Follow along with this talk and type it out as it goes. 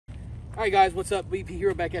Hi guys, what's up? BP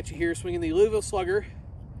Hero back at you here, swinging the Louisville Slugger,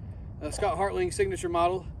 Scott Hartling signature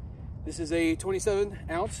model. This is a 27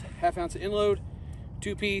 ounce, half ounce of inload,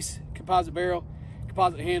 2-piece composite barrel,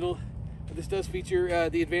 composite handle. This does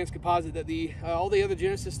feature the advanced composite that all the other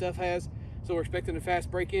Genesis stuff has, so we're expecting a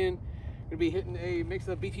fast break-in. Gonna be hitting a mix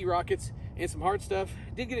of BP rockets and some hard stuff.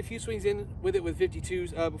 Did get a few swings in with it with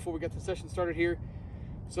 52s before we got the session started here.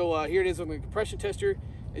 So here it is on the compression tester.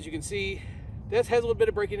 As you can see, this has a little bit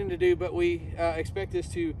of breaking in to do, but we expect this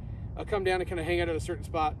to come down and kind of hang out at a certain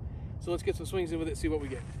spot. So let's get some swings in with it, see what we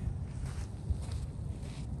get.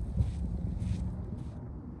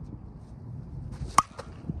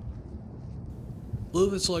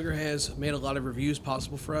 Louisville Slugger has made a lot of reviews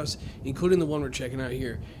possible for us, including the one we're checking out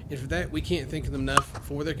here. And for that, we can't thank them enough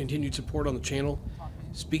for their continued support on the channel.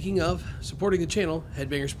 Speaking of supporting the channel,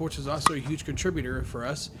 Headbanger Sports is also a huge contributor for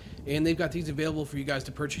us, and they've got these available for you guys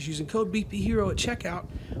to purchase using code BPHero at checkout,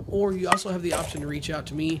 or you also have the option to reach out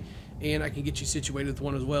to me, and I can get you situated with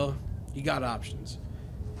one as well. You got options.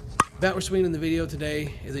 Bat we're swinging in the video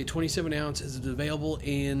today is a 27 ounce. It's available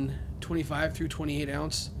in 25 through 28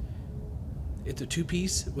 ounce. It's a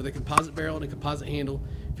 2-piece with a composite barrel and a composite handle.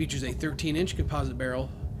 Features a 13-inch composite barrel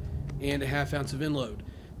and a half ounce of inload.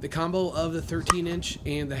 The combo of the 13-inch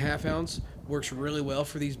and the half ounce works really well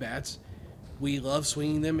for these bats. We love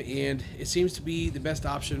swinging them, and it seems to be the best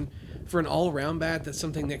option for an all-around bat. That's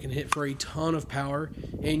something that can hit for a ton of power,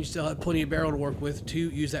 and you still have plenty of barrel to work with to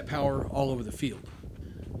use that power all over the field.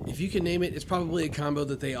 If you can name it, it's probably a combo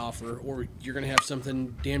that they offer, or you're going to have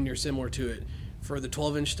something damn near similar to it. For the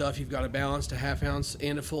 12-inch stuff, you've got a balanced, a half ounce,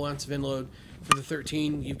 and a full ounce of inload. For the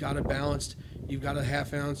 13, you've got a balanced, you've got a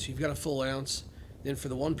half ounce, you've got a full ounce. Then for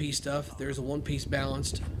the 1-piece stuff, there's a 1-piece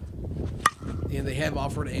balanced, and they have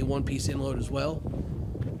offered a 1-piece inload as well.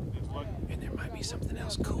 And there might be something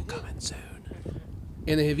else cool coming soon.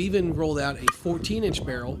 And they have even rolled out a 14-inch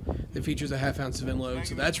barrel that features a half ounce of inload,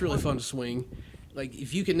 so that's really fun to swing. Like,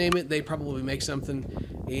 if you can name it, they probably make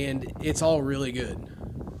something, and it's all really good.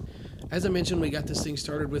 As I mentioned, we got this thing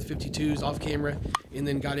started with 52s off camera, and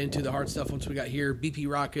then got into the hard stuff once we got here. BP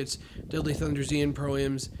rockets, Deadly Thunder ZN Pro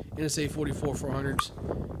M's, NSA 44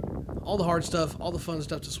 400s. All the hard stuff, all the fun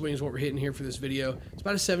stuff to swing is what we're hitting here for this video. It's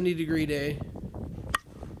about a 70-degree day,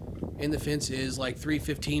 and the fence is like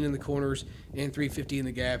 315 in the corners and 350 in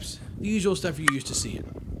the gaps. The usual stuff you're used to seeing.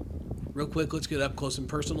 Real quick, let's get up close and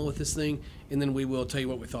personal with this thing, and then we will tell you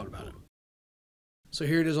what we thought about it. So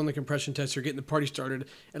here it is on the compression tester, getting the party started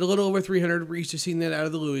at a little over 300. We're used to seeing that out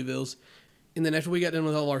of the Louisvilles. And then after we got done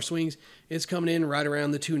with all our swings, it's coming in right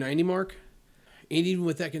around the 290 mark. And even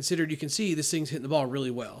with that considered, you can see this thing's hitting the ball really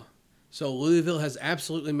well. So Louisville has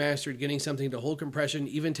absolutely mastered getting something to hold compression,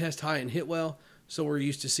 even test high and hit well. So we're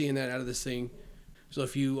used to seeing that out of this thing. So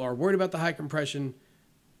if you are worried about the high compression,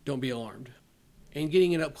 don't be alarmed. And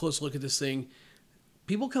getting an up close look at this thing,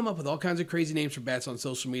 people come up with all kinds of crazy names for bats on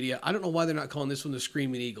social media. I don't know why they're not calling this one the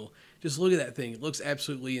Screaming Eagle. Just look at that thing. It looks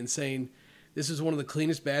absolutely insane. This is one of the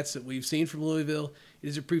cleanest bats that we've seen from Louisville. It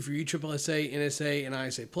is approved for USSSA, NSA, and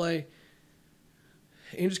ISA play.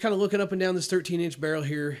 And just kind of looking up and down this 13-inch barrel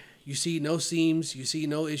here, you see no seams. You see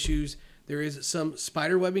no issues. There is some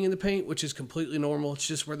spider webbing in the paint, which is completely normal. It's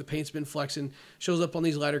just where the paint's been flexing. Shows up on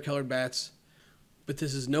these lighter-colored bats. But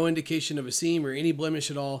this is no indication of a seam or any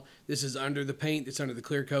blemish at all. This is under the paint. It's under the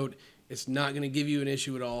clear coat. It's not going to give you an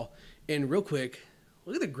issue at all. And real quick,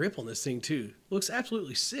 look at the grip on this thing too. Looks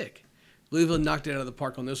absolutely sick. Louisville knocked it out of the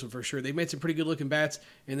park on this one for sure. They made some pretty good looking bats,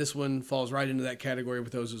 and this one falls right into that category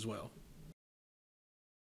with those as well.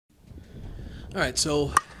 All right,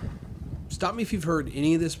 so stop me if you've heard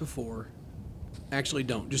any of this before. Actually,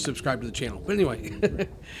 don't. Just subscribe to the channel. But anyway,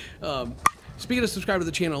 speaking of subscribe to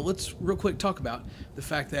the channel, let's real quick talk about the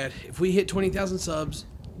fact that if we hit 20,000 subs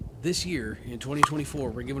this year in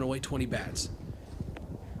 2024, we're giving away 20 bats.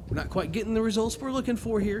 We're not quite getting the results we're looking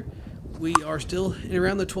for here. We are still in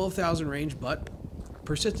around the 12,000 range, but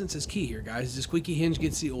persistence is key here, guys. The squeaky hinge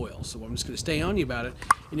gets the oil. So I'm just going to stay on you about it,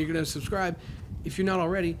 and you're going to subscribe if you're not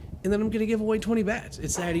already, and then I'm going to give away 20 bats.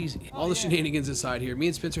 It's that easy. All the shenanigans aside here. Me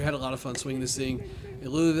and Spencer had a lot of fun swinging this thing, and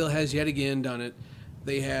Louisville has yet again done it.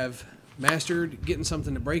 They have mastered getting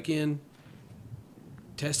something to break in,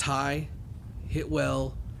 test high, hit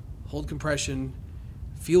well, hold compression,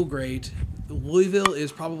 feel great. Louisville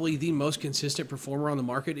is probably the most consistent performer on the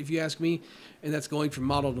market, if you ask me, and that's going from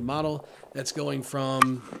model to model. That's going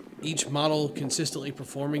from each model consistently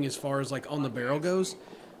performing as far as like on the barrel goes.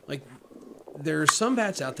 Like, there's some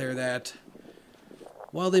bats out there that,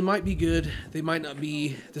 while they might be good, they might not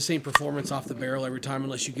be the same performance off the barrel every time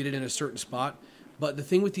unless you get it in a certain spot. But the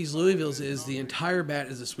thing with these Louisvilles is the entire bat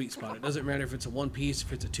is a sweet spot. It doesn't matter if it's a one piece,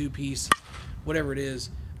 if it's a two piece, whatever it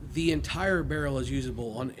is. The entire barrel is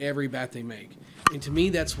usable on every bat they make. And to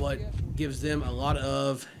me, that's what gives them a lot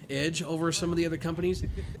of edge over some of the other companies.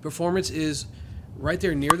 Performance is right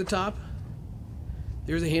there near the top.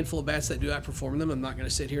 There's a handful of bats that do outperform them. I'm not going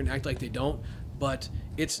to sit here and act like they don't, but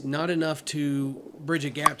it's not enough to bridge a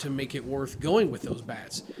gap to make it worth going with those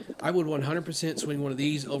bats. I would 100% swing one of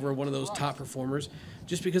these over one of those top performers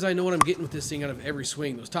just because I know what I'm getting with this thing out of every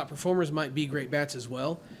swing. Those top performers might be great bats as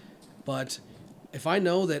well, but if I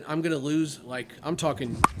know that I'm going to lose, like I'm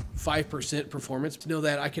talking 5% performance, to know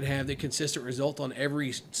that I could have the consistent result on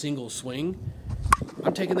every single swing,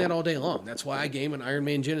 I'm taking that all day long. That's why I game an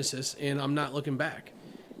Ironman Genesis, and I'm not looking back.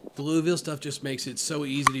 The Louisville stuff just makes it so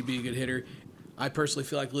easy to be a good hitter. I personally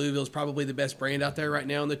feel like Louisville is probably the best brand out there right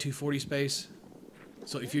now in the 240 space.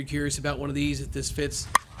 So if you're curious about one of these, if this fits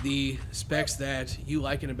the specs that you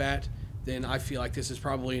like in a bat, then I feel like this is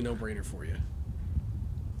probably a no-brainer for you.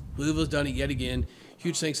 Louisville's done it yet again.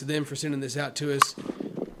 Huge thanks to them for sending this out to us.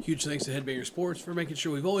 Huge thanks to Headbanger Sports for making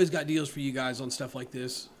sure we've always got deals for you guys on stuff like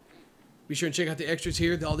this. Be sure and check out the extras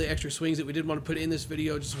here, all the extra swings that we did want to put in this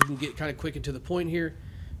video just so we can get kind of quick and to the point here.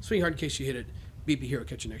 Swing hard in case you hit it. BP Hero.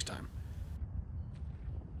 Catch you next time.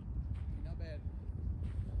 Not bad.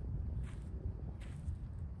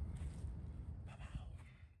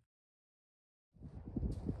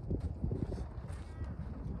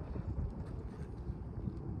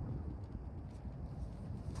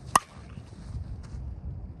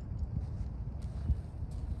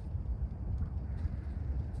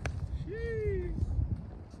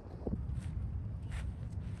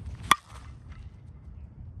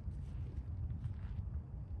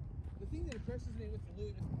 The thing that impresses me with the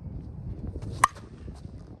Louisville.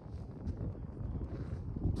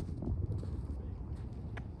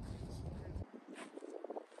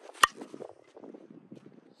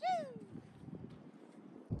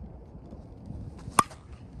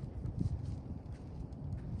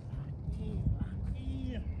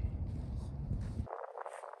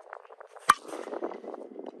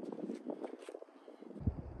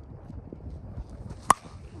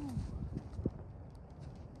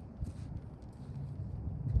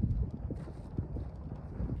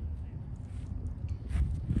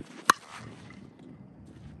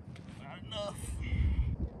 Enough.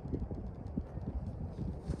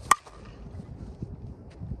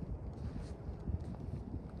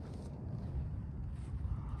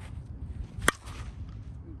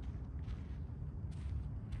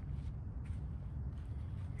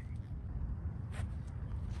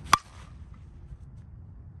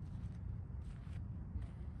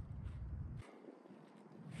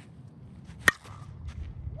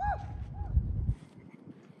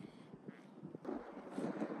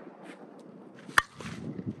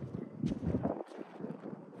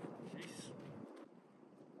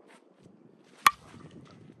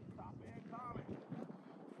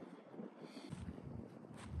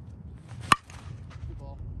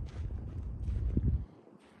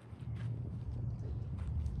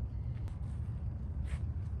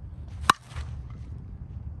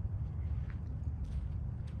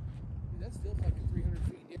 That's still fucking 300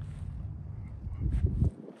 feet.